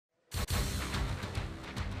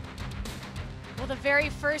Well, the very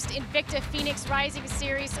first Invicta Phoenix Rising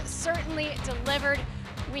Series certainly delivered.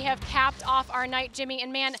 We have capped off our night, Jimmy,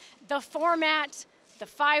 and man, the format,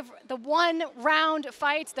 the 1 round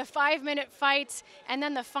fights, the 5-minute fights, and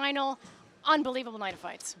then the final unbelievable night of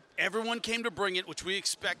fights. Everyone came to bring it, which we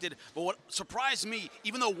expected, but what surprised me,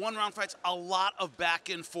 even though 1 round fights, a lot of back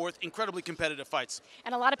and forth, incredibly competitive fights.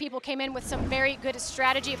 And a lot of people came in with some very good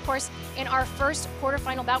strategy. Of course, in our first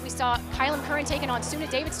quarterfinal bout, we saw Kylan Curran taking on Suna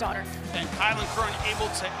Davidsdottir. And Kylan Curran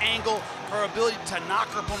able to angle, her ability to knock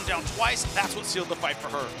her opponent down twice, that's what sealed the fight for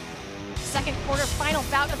her. Second quarterfinal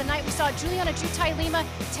bout of the night, we saw Juliana Jutai Lima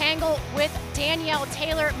tangle with Danielle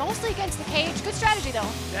Taylor, mostly against the cage. Good strategy, though.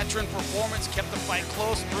 Veteran performance, kept the fight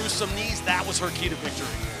close, threw some knees. That was her key to victory.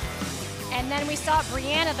 And then we saw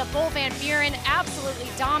Brianna the Bull Van Buren absolutely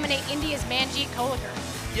dominate India's Manjeet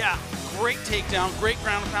Kolliker. Yeah, great takedown, great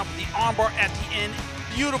ground and pound with the armbar at the end.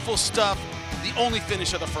 Beautiful stuff. The only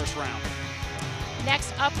finish of the first round.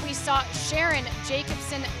 Next up, we saw Sharon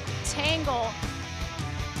Jacobson tangle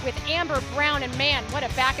with Amber Brown, and man, what a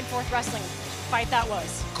back and forth wrestling fight that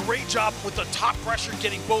was. Great job with the top pressure,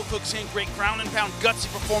 getting both hooks in, great ground and pound,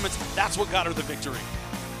 gutsy performance. That's what got her the victory.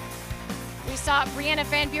 We saw Brianna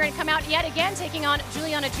Van Buren come out yet again, taking on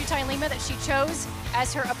Juliana Jutai Lima that she chose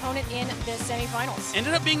as her opponent in the semifinals.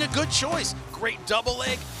 Ended up being a good choice. Great double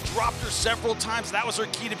leg, dropped her several times. That was her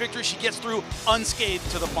key to victory. She gets through unscathed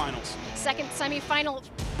to the finals. Second semifinal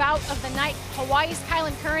bout of the night, Hawaii's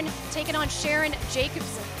Kylan Curran taking on Sharon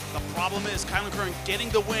Jacobson. The problem is Kylan Curran getting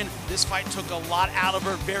the win. This fight took a lot out of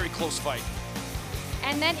her. Very close fight.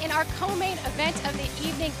 And then in our co-main event of the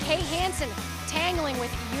evening, Kay Hansen tangling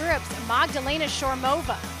with Europe's Magdalena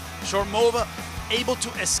Shormova. Shormova able to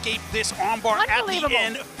escape this armbar at the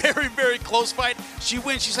end. Very, very close fight. She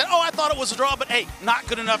wins. She said, oh, I thought it was a draw, but hey, not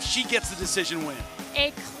good enough. She gets the decision win.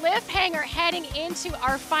 A cliffhanger heading into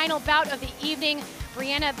our final bout of the evening.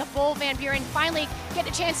 Brianna the Bull Van Buren finally get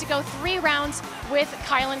a chance to go 3 rounds with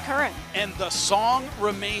Kylan Curran. And the song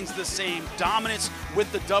remains the same. Dominance with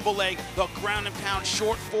the double leg, the ground and pound,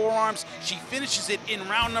 short forearms. She finishes it in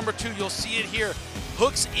round number 2. You'll see it here.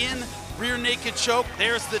 Hooks in, rear naked choke.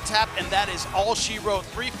 There's the tap, and that is all she wrote.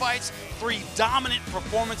 3 fights, 3 dominant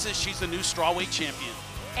performances. She's the new strawweight champion.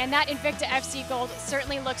 And that Invicta FC gold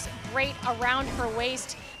certainly looks great around her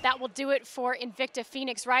waist. That will do it for Invicta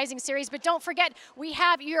Phoenix Rising Series. But don't forget, we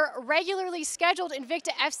have your regularly scheduled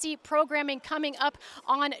Invicta FC programming coming up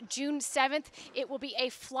on June 7th. It will be a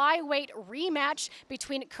flyweight rematch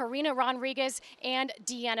between Karina Rodriguez and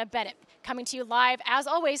Deanna Bennett. Coming to you live, as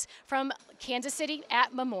always, from Kansas City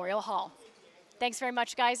at Memorial Hall. Thanks very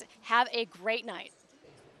much, guys. Have a great night.